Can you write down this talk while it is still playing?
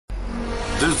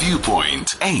The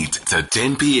Viewpoint, 8 to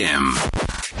 10 p.m.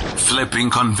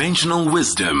 Flipping conventional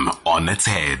wisdom on its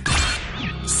head.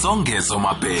 Songezo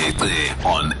Mapete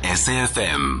on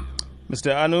SAFM.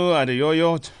 Mr. Aanu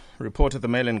Adeoyo, reporter at the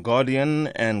Mail and Guardian,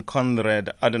 and Konrad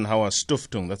Adenauer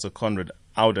Stiftung, that's a Konrad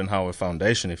Adenauer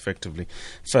Foundation, effectively,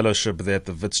 fellowship there at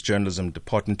the WITS Journalism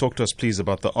Department. Talk to us, please,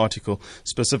 about the article,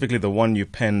 specifically the one you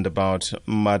penned about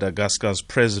Madagascar's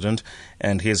president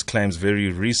and his claims very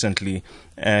recently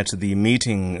at the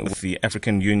meeting with the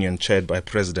African Union chaired by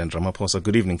President Ramaphosa.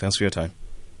 Good evening. Thanks for your time.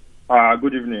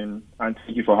 Good evening, and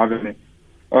thank you for having me.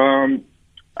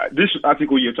 This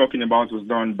article you're talking about was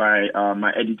done by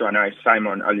my editor and I,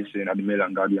 Simon Allison, at the Mail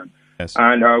and Guardian. Yes.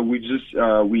 And we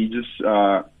just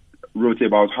wrote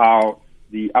about how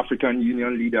the African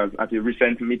Union leaders at a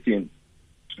recent meeting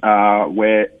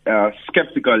were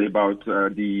skeptical about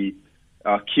the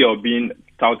cure being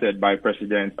touted by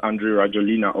President Andry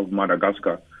Rajoelina of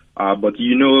Madagascar. But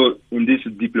in these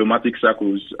diplomatic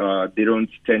circles, they don't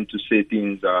tend to say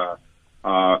things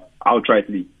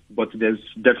outrightly. But there's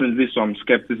definitely some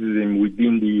skepticism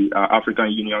within the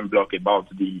African Union bloc about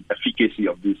the efficacy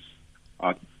of this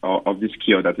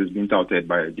cure that is being touted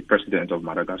by the president of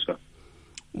Madagascar.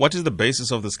 What is the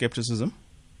basis of the skepticism?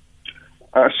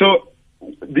 So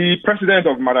the president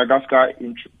of Madagascar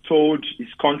told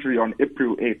his country on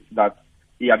April 8th that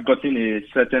he had gotten a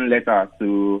certain letter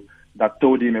that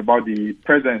told him about the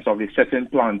presence of a certain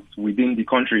plant within the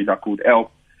country that could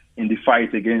help in the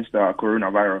fight against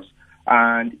coronavirus.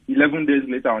 And 11 days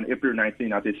later, on April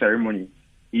 19th, at a ceremony,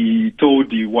 he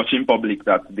told the watching public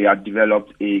that they had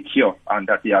developed a cure and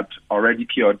that he had already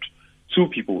cured 2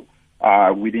 people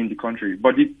within the country.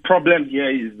 But the problem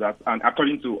here is that, and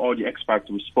according to all the experts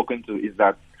we've spoken to, is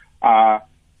that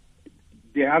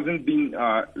there hasn't been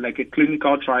like a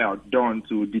clinical trial done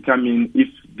to determine if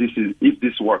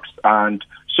this works. And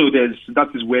so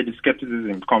that is where the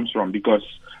skepticism comes from, because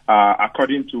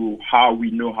according to how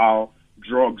we know how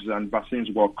drugs and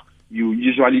vaccines work, you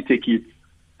usually take it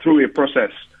through a process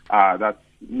that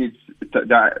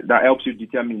helps you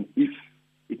determine if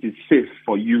it is safe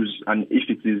for use and if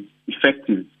it is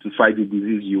effective to fight the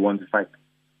disease you want to fight.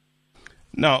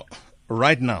 Now,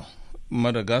 right now,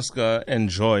 Madagascar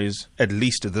enjoys at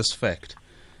least this fact.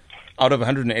 Out of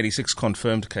 186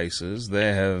 confirmed cases,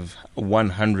 they have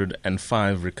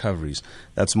 105 recoveries.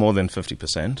 That's more than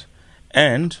 50%.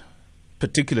 And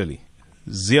particularly,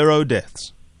 0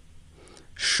 deaths.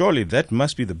 Surely that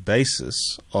must be the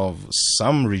basis of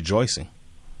some rejoicing.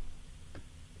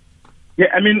 Yeah,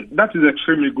 I mean, that is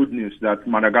extremely good news that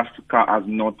Madagascar has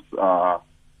not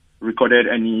recorded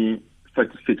any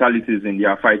fatalities in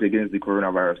their fight against the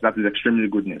coronavirus. That is extremely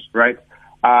good news, right?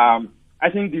 I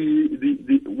think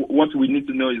what we need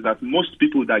to know is that most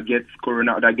people that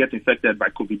get infected by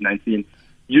COVID-19,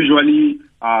 usually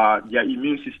their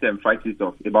immune system fights it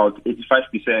off. About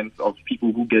 85% of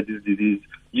people who get this disease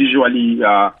usually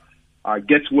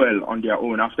get well on their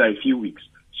own after a few weeks.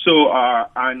 So,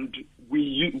 and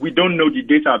we don't know the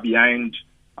data behind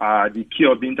the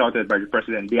cure being touted by the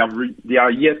president. They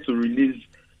are yet to release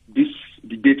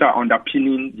the data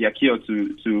underpinning their cure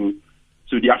to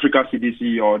the Africa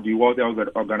CDC or the World Health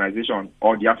Organization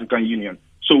or the African Union.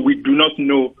 So we do not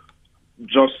know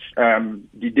just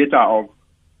the data of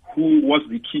what's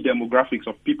the key demographics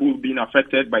of people being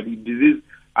affected by the disease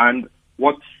and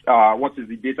what is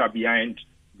the data behind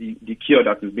the cure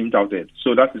that is being touted.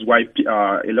 So that is why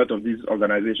a lot of these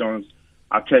organizations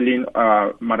are telling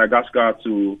Madagascar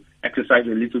to exercise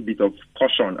a little bit of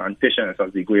caution and patience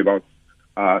as they go about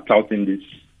touting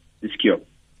this cure.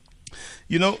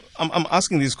 You know, I'm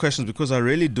asking these questions because I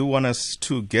really do want us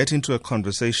to get into a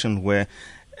conversation where,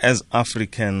 as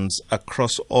Africans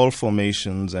across all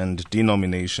formations and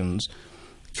denominations,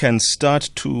 can start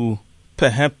to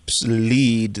perhaps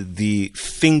lead the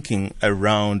thinking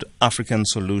around African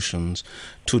solutions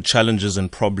to challenges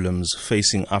and problems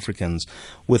facing Africans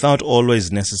without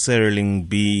always necessarily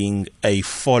being a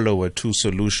follower to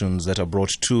solutions that are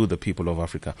brought to the people of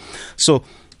Africa. So,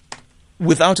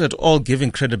 without at all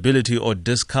giving credibility or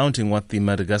discounting what the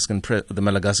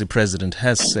Malagasy president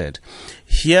has said,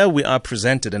 here we are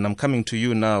presented, and I'm coming to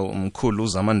you now, Mkhulu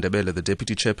Zama Ndebele, the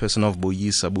deputy chairperson of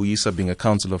Buyisa being a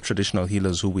council of traditional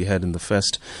healers who we had in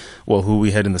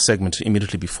the segment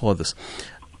immediately before this.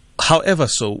 However,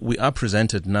 so we are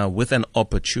presented now with an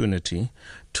opportunity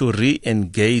to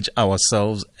re-engage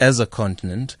ourselves as a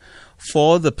continent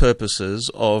for the purposes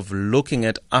of looking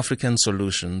at African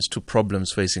solutions to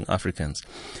problems facing Africans.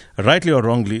 Rightly or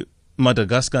wrongly,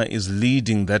 Madagascar is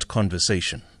leading that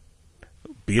conversation.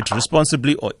 Be it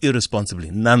responsibly or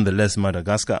irresponsibly, nonetheless,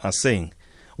 Madagascar are saying,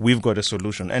 we've got a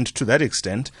solution. And to that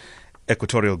extent,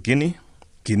 Equatorial Guinea,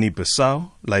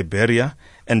 Guinea-Bissau, Liberia,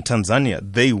 and Tanzania,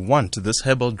 they want this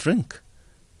herbal drink.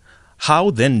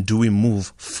 How then do we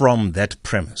move from that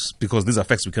premise? Because these are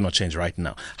facts we cannot change right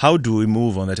now. How do we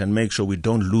move on that and make sure we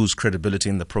don't lose credibility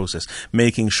in the process,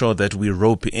 making sure that we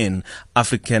rope in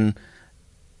African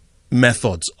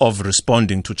methods of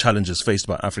responding to challenges faced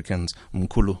by Africans?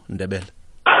 Mkhulu Ndebele.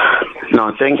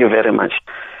 No, thank you very much.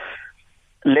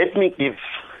 Let me give,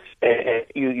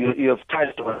 you have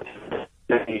touched on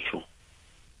the issue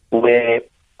where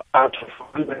out of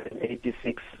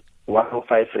 186,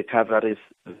 105 recoveries.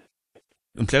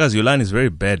 Mhlekazi, your line is very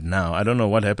bad now. I don't know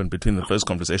what happened between the first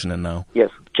conversation and now. Yes.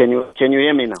 Can you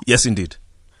hear me now? Yes, indeed.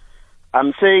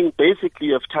 I'm saying basically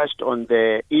you have touched on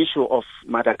the issue of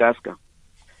Madagascar,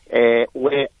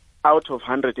 where out of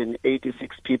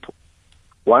 186 people,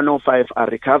 105 are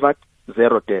recovered,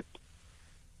 0 dead.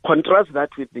 Contrast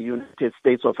that with the United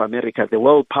States of America, the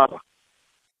world power,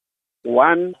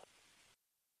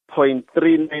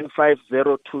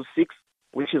 1.395026,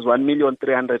 which is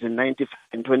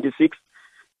 1,395,026,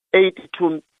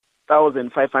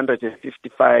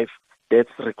 82,555 deaths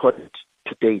recorded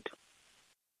to date.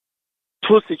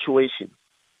 Two situations: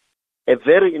 a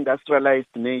very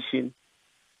industrialized nation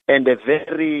and a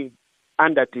very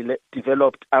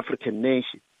underdeveloped African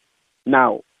nation.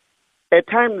 Now, at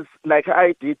times, like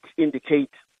I did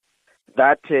indicate,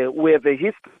 that we have a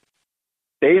history,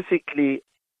 basically,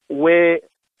 where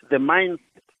the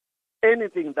mindset,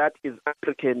 anything that is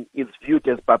African is viewed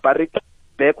as barbaric,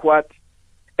 backward,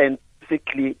 and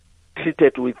basically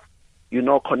treated with,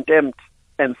 contempt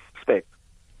and respect.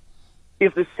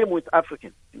 It's the same with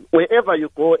Africans. Wherever you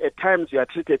go, at times you are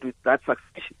treated with that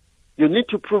suspicion. You need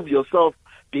to prove yourself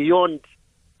beyond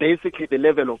basically the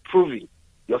level of proving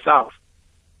yourself.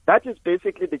 That is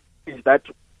basically the challenge that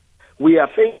we are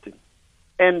facing.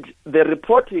 And the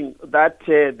reporting that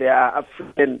there are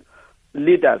African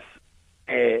leaders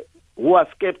who are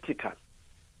skeptical,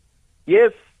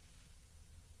 yes,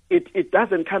 it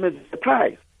doesn't come as a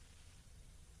surprise.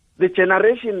 The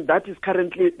generation that is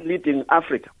currently leading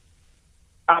Africa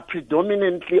are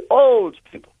predominantly old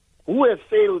people who have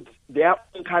failed their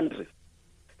own countries.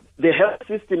 The health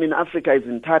system in Africa is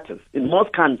in tatters in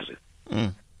most countries.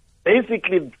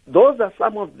 Basically, those are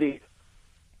some of the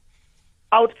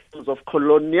outcomes of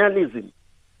colonialism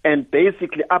and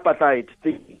basically apartheid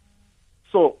thinking.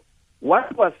 So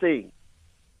what we're saying,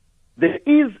 there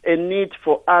is a need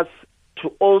for us to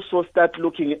also start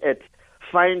looking at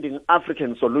finding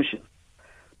African solutions.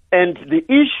 And the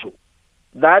issue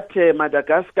that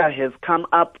Madagascar has come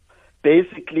up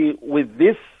basically with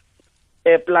this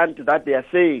plant that they are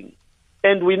saying,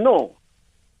 and we know,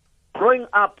 growing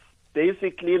up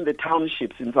basically in the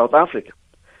townships in South Africa,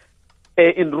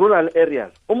 in rural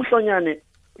areas, Umhlonyane,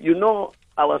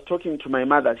 I was talking to my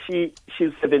mother, she's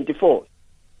 74.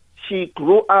 She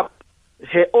grew up,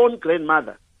 her own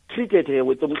grandmother treated her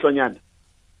with Umhlonyane.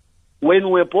 When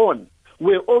we were born,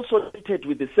 we were also treated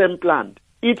with the same plant.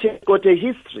 It has got a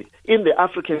history in the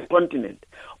African continent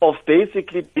of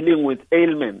basically dealing with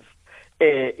ailments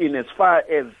in as far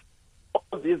as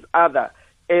all these other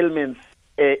ailments,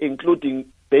 including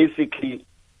basically,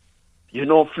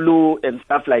 flu and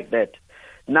stuff like that.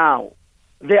 Now,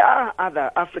 there are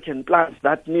other African plants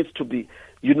that needs to be,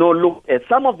 looked at.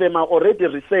 Some of them are already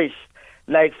researched,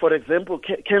 like, for example,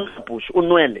 cancer bush,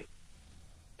 unwele.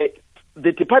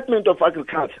 The Department of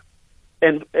Agriculture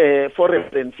and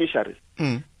Forest and Fisheries,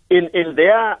 in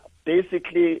their,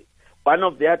 basically, one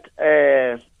of their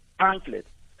pamphlets,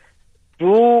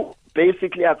 do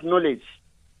basically acknowledge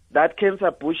that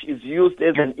cancer bush is used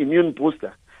as an immune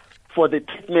booster for the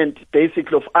treatment,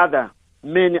 basically, of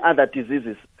many other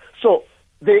diseases. So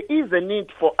there is a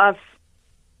need for us,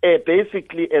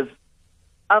 basically, as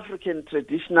African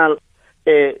traditional,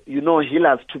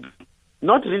 healers, to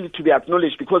not really to be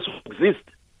acknowledged because we exist.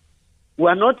 We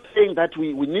are not saying that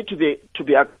we need to be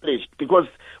acknowledged because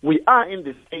we are in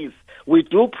this space. We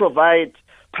do provide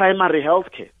primary health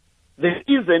care. There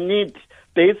is a need,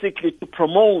 basically, to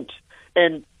promote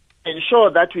and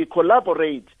ensure that we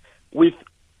collaborate with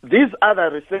these other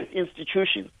research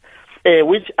institutions,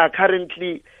 which are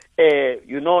currently,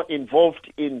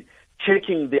 involved in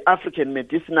checking the African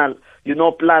medicinal,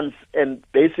 plants and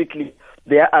basically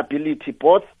their ability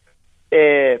both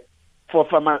for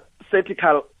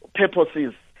pharmaceutical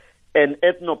purposes and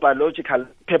ethnobiological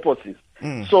purposes.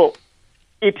 So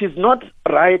it is not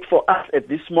right for us at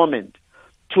this moment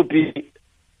to be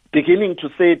beginning to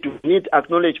say, do we need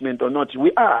acknowledgement or not?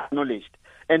 We are acknowledged.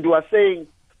 And we are saying,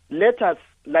 let us,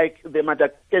 like the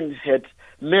Madagascans had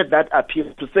made that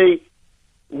appeal to say,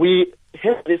 we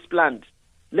have this plant,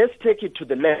 let's take it to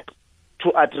the lab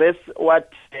to address what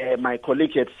my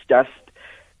colleague has just,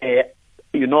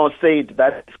 said,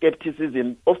 that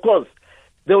skepticism, of course,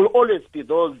 there will always be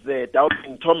those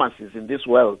doubting Thomases in this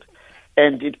world,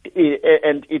 and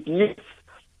it needs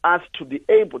us to be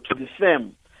able to be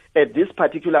firm at this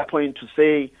particular point to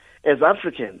say, as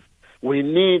Africans, we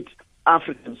need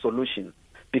African solutions,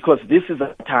 because this is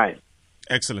our time.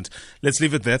 Excellent. Let's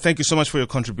leave it there. Thank you so much for your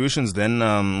contributions then,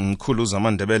 Mkhulu Zama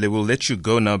Ndebele. We'll let you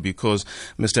go now because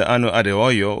Mr. Aanu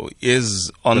Adeoyo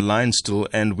is on the line still,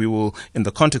 and we will, in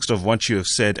the context of what you have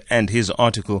said and his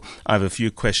article, I have a few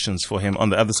questions for him. On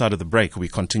the other side of the break, we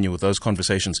continue with those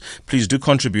conversations. Please do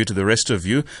contribute to the rest of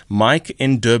you. Mike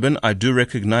in Durban, I do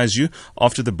recognize you.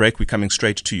 After the break, we're coming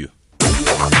straight to you.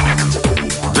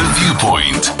 The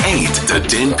Viewpoint, 8 to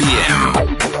 10 p.m.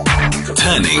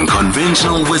 Turning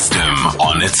conventional wisdom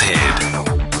on its head.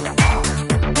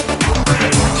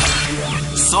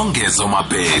 Songezo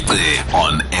Mapete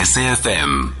on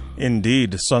SAFM.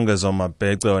 Indeed, Songezo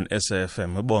Mapete on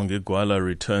SAFM. Ubongi Gwala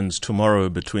returns tomorrow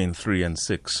between 3 and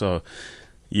 6. So,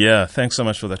 yeah, thanks so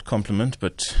much for that compliment,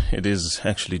 but it is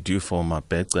actually due for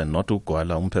Mapete and not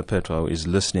Ugwala. Umpepetwa is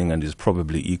listening and is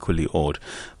probably equally awed,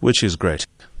 which is great.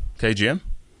 KGM?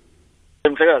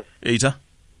 Eita?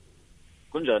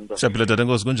 Kunjani? Siyaphila tata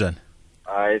Nkosi, kunjani?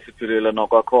 Hayi siphilile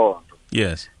nokwakho.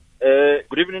 Yes.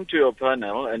 Good evening to your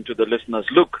panel and to the listeners.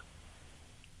 Look,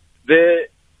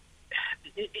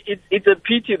 it's a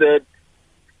pity that,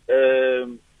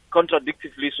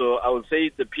 contradictively so, I would say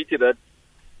it's a pity that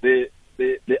the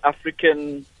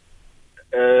African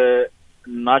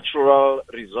natural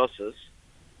resources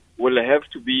will have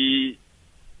to be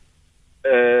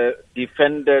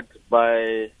defended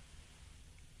by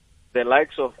the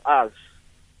likes of us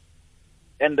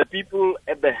and the people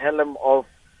at the helm of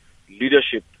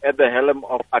leadership, at the helm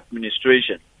of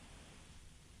administration,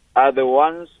 are the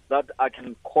ones that I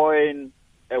can coin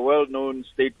a well-known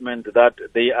statement that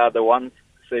they are the ones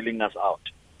selling us out.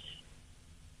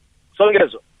 So,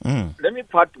 let me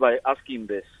start by asking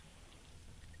this.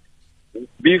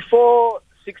 Before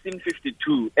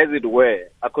 1652, as it were,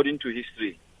 according to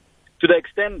history, to the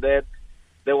extent that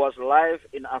there was life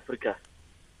in Africa,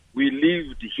 we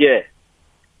lived here.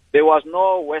 There was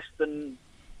no Western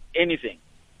anything.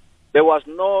 There was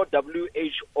no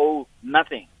WHO,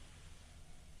 nothing.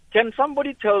 Can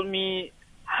somebody tell me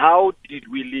how did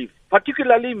we live?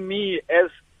 Particularly me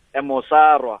as a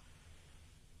Mosarwa.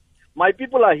 My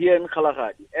people are here in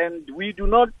Kalahari, and we do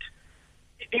not,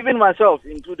 even myself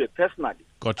included personally,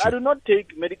 Gotcha. I do not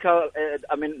take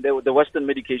the Western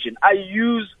medication. I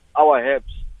use our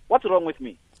herbs. What's wrong with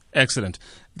me? Excellent.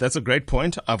 That's a great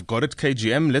point. I've got it,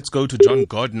 KGM. Let's go to John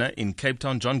Gardner in Cape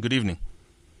Town. John, good evening.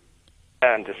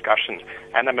 And discussion,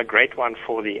 and I'm a great one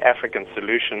for the African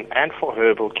solution and for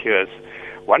herbal cures.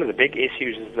 One of the big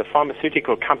issues is the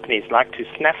pharmaceutical companies like to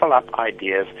snaffle up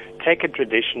ideas, take a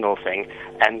traditional thing,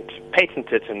 and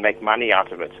patent it and make money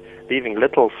out of it, leaving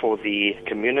little for the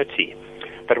community.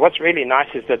 But what's really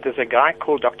nice is that there's a guy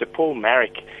called Dr. Paul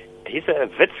Marek. He's a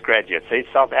WITS graduate, so he's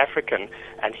South African,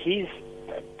 and he's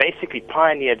basically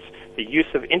pioneered the use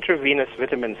of intravenous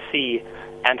vitamin C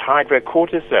and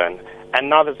hydrocortisone. And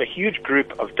now there's a huge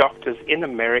group of doctors in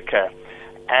America,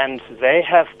 and they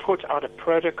have put out a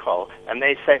protocol, and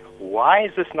they say, why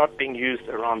is this not being used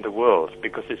around the world?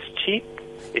 Because it's cheap,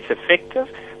 it's effective,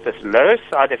 there's low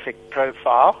side effect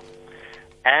profile,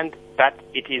 but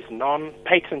it is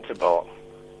non-patentable.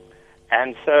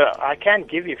 And so I can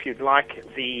give you, if you'd like,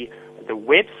 the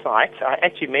website. I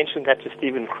actually mentioned that to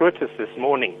Stephen Krutis this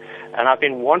morning, and I've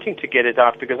been wanting to get it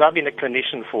out because I've been a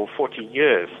clinician for 40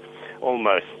 years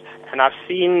almost, and I've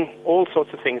seen all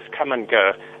sorts of things come and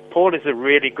go. Paul is a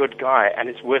really good guy, and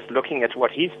it's worth looking at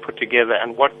what he's put together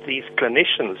and what these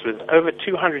clinicians with over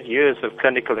 200 years of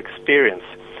clinical experience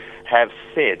have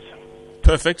said.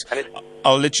 Perfect.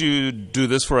 I'll let you do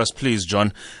this for us, please,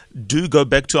 John. Do go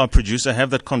back to our producer, have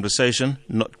that conversation.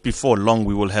 Not before long,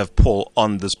 we will have Paul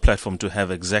on this platform to have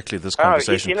exactly this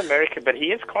conversation. He's in America, but he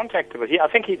is contactable. I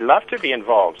think he'd love to be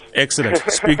involved. Excellent.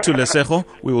 Speak to Lesego.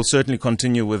 We will certainly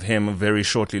continue with him very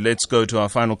shortly. Let's go to our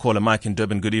final caller, Mike in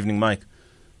Durban. Good evening, Mike.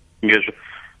 Yes.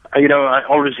 I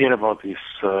always hear about these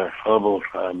herbal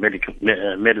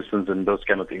medicines and those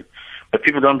kind of things. But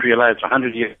people don't realize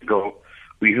 100 years ago,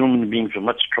 we human beings were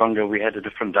much stronger. We had a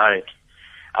different diet.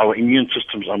 Our immune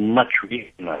systems are much weaker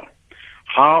now.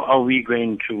 How are we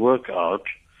going to work out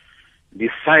the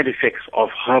side effects of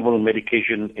herbal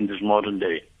medication in this modern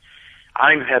day?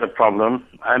 I've had a problem.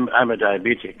 I'm a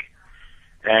diabetic,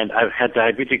 and I've had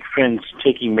diabetic friends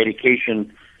taking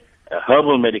medication,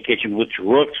 herbal medication, which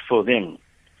works for them.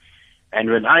 And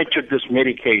when I took this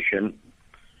medication,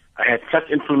 I had such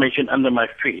inflammation under my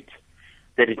feet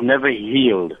that it never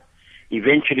healed.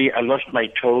 Eventually, I lost my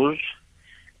toes,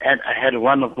 and I had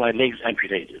one of my legs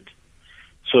amputated.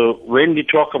 So when we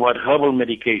talk about herbal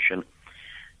medication,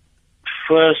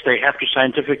 first they have to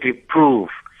scientifically prove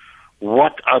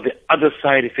what are the other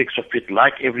side effects of it,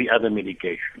 like every other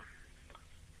medication.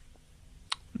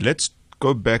 Let's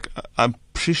go back. I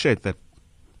appreciate that.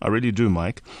 I really do,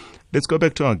 Mike. Let's go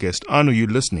back to our guest. Aanu, you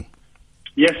listening?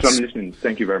 Yes, I'm listening.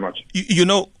 Thank you very much. You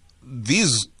know,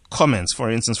 these comments,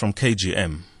 for instance, from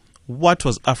KGM, what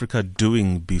was Africa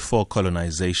doing before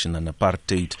colonization and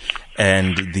apartheid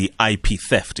and the IP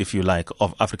theft, if you like,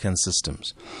 of African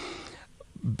systems?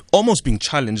 Almost being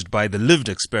challenged by the lived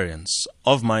experience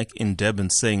of Mike in Durban,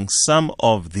 saying some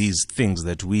of these things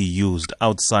that we used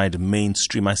outside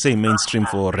mainstream, I say mainstream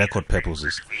for record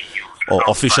purposes or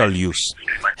official use,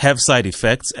 have side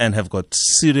effects and have got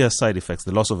serious side effects,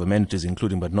 the loss of amenities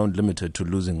including but not limited to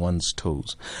losing one's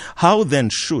toes. How then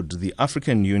should the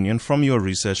African Union, from your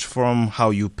research, from how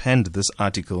you penned this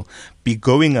article, be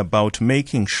going about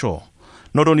making sure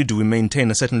not only do we maintain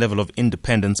a certain level of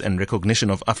independence and recognition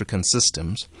of African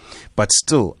systems, but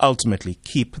still ultimately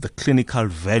keep the clinical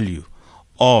value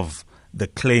of the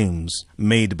claims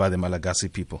made by the Malagasy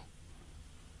people?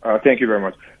 Thank you very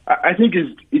much. I think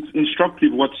it's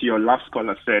instructive what your last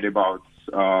caller said about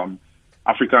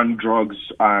African drugs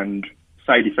and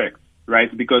side effects,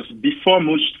 right? Because before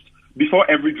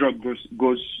every drug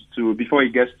before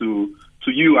it gets to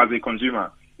you as a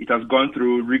consumer, it has gone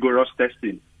through rigorous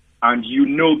testing. And you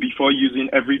know before using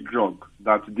every drug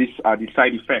that these are the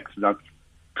side effects that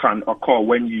can occur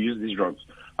when you use these drugs.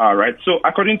 Right? So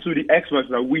according to the experts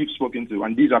that we've spoken to,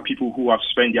 and these are people who have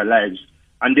spent their lives,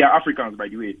 and they are Africans, by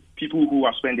the way, people who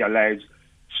have spent their lives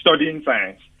studying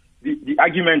science, the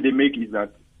argument they make is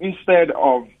that instead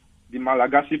of the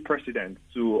Malagasy president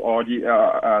to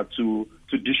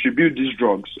distribute these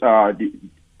drugs, the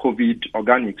COVID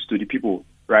organics to the people,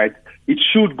 right, it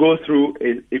should go through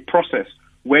a process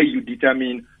where you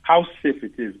determine how safe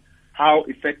it is, how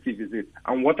effective is it,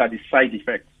 and what are the side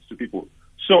effects to people.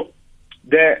 So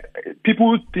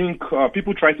people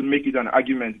try to make it an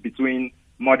argument between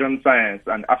modern science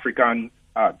and African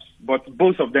herbs, but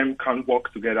both of them can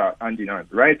work together hand in hand,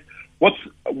 right? What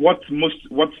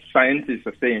scientists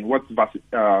are saying, what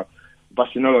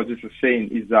vaccinologists are saying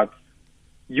is that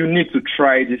you need to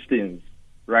try these things,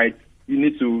 right? You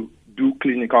need to do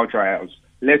clinical trials.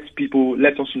 Let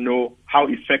us know how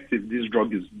effective this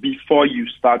drug is before you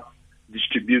start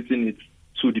distributing it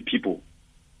to the people,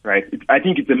 right? I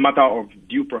think it's a matter of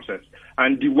due process.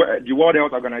 And the World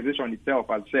Health Organization itself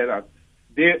has said that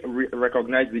they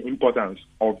recognize the importance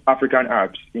of African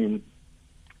herbs in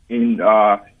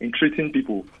treating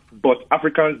people, but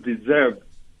Africans deserve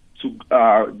to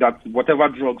that whatever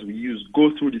drugs we use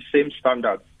go through the same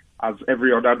standards as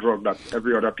every other drug that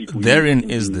every other people use. Therein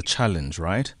is the challenge,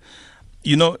 right?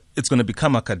 You know, it's going to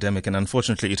become academic, and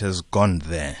unfortunately it has gone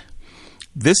there.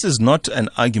 This is not an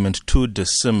argument too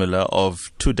dissimilar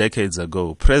of 2 decades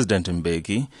ago. President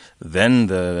Mbeki, then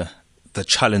the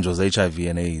challenge was HIV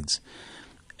and AIDS,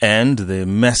 and the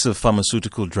massive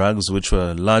pharmaceutical drugs which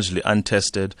were largely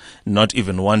untested, not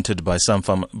even wanted by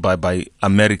by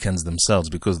Americans themselves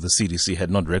because the CDC had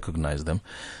not recognized them,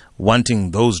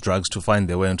 wanting those drugs to find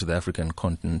their way into the African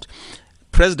continent.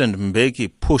 President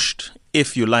Mbeki pushed,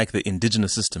 if you like, the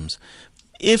indigenous systems.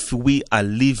 If we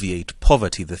alleviate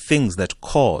poverty, the things that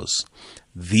cause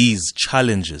these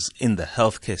challenges in the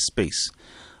healthcare space,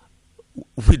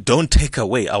 we don't take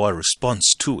away our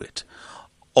response to it,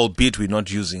 albeit we're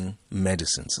not using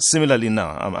medicines. Similarly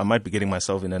now, I might be getting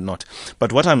myself in a knot,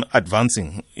 but what I'm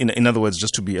advancing, in other words,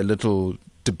 just to be a little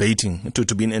debating,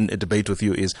 to be in a debate with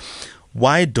you is,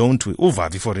 why don't we,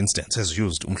 Uvavi, for instance, has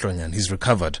used Umhlonyan, he's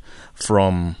recovered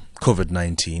from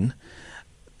COVID-19.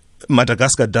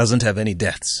 Madagascar doesn't have any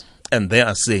deaths, and they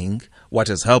are saying what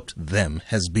has helped them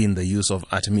has been the use of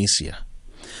Artemisia.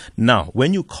 Now,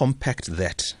 when you compact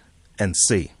that and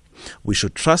say we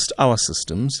should trust our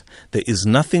systems, there is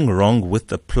nothing wrong with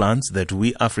the plants that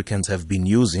we Africans have been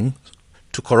using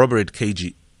to corroborate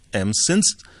KGM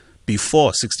since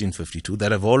before 1652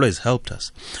 that have always helped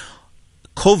us.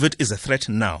 COVID is a threat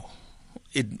now.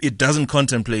 It doesn't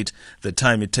contemplate the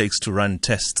time it takes to run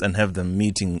tests and have them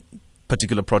meeting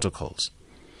particular protocols.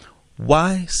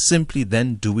 Why simply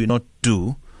then do we not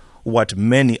do what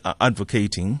many are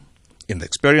advocating in the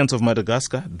experience of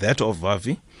Madagascar, that of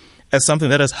Vavi, as something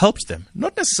that has helped them?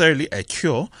 Not necessarily a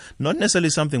cure, not necessarily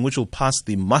something which will pass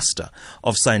the muster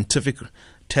of scientific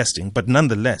testing, but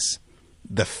nonetheless,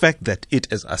 the fact that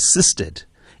it has assisted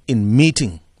in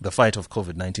meeting the fight of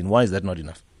COVID-19. Why is that not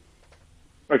enough?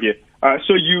 Okay.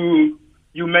 So you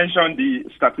mentioned the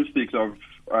statistics of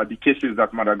the cases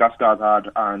that Madagascar has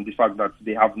had and the fact that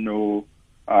they have no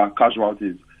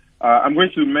casualties. I'm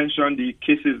going to mention the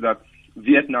cases that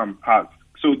Vietnam has.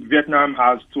 So Vietnam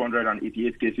has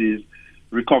 288 cases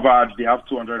recovered. They have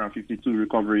 252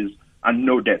 recoveries and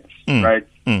no deaths, right?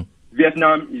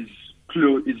 Vietnam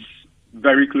is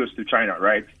very close to China,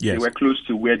 right? Yes. They were close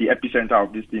to where the epicenter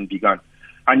of this thing began.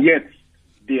 And yet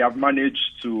they have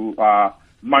managed to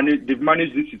they've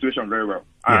managed this situation very well.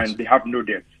 And Yes. they have no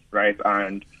deaths, right?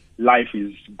 And life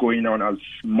is going on as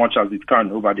much as it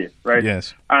can over there, right?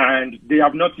 Yes. And they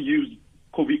have not used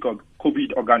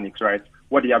COVID organics, right?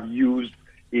 What they have used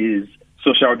is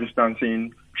social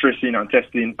distancing, tracing and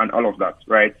testing and all of that,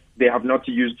 right? They have not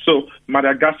used. So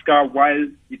Madagascar, while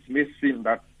it may seem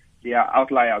that they are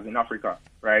outliers in Africa,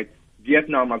 right?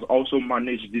 Vietnam has also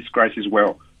managed this crisis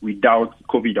well without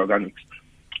COVID organics.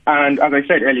 And as I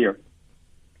said earlier,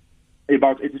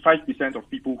 about 85% of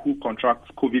people who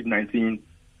contract COVID-19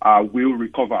 will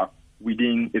recover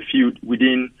within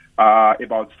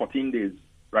about 14 days,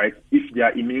 right? If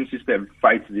their immune system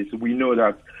fights this. We know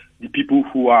that the people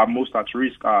who are most at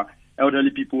risk are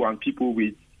elderly people and people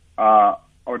with other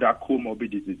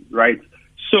comorbidities, right?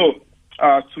 So,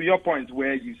 to your point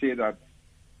where you say that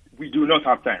we do not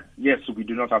have time. Yes, we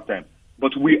do not have time.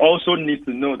 But we also need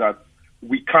to know that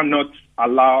we cannot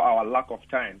allow our lack of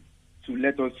time to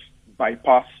let us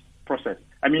bypass process.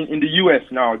 I mean, in the U.S.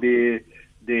 now, they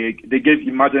gave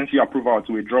emergency approval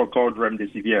to a drug called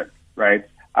remdesivir, right?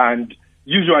 And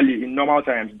usually in normal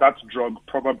times, that drug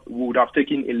probably would have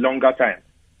taken a longer time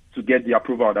to get the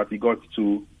approval that we got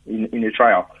to in a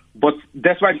trial. But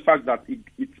despite the fact that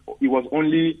it was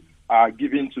only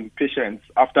given to patients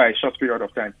after a short period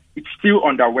of time, it still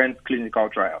underwent clinical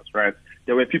trials, right?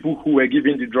 There were people who were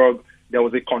given the drug. There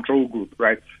was a control group,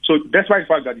 right? So despite the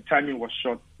fact that the timing was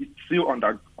short, it still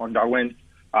underwent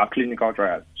clinical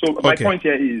trials. So my point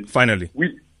here is... Finally,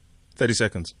 30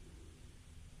 seconds.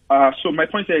 So my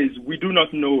point here is we do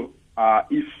not know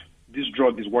if this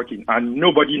drug is working, and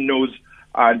nobody knows,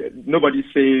 and nobody's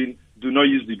saying do not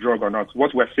use the drug or not.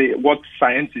 What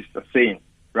scientists are saying,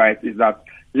 right, is that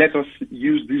let us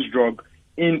use this drug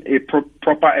in a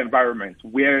proper environment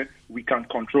where we can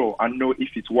control and know if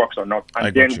it works or not,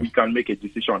 and then we can make a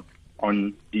decision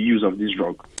on the use of this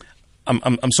drug.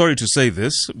 I'm sorry to say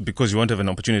this because you won't have an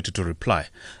opportunity to reply.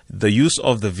 The use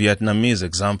of the Vietnamese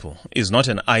example is not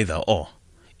an either-or.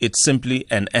 It's simply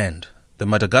an and. The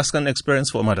Madagascan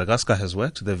experience for Madagascar has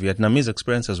worked. The Vietnamese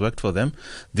experience has worked for them.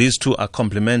 These two are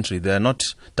complementary. They are not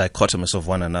dichotomous of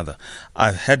one another.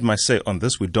 I've had my say on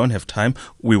this. We don't have time.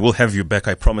 We will have you back.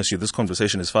 I promise you. This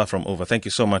conversation is far from over. Thank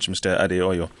you so much, Mr.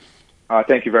 Adeoyo.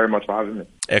 Thank you very much for having me.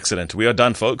 Excellent. We are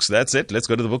done, folks. That's it. Let's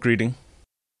go to the book reading.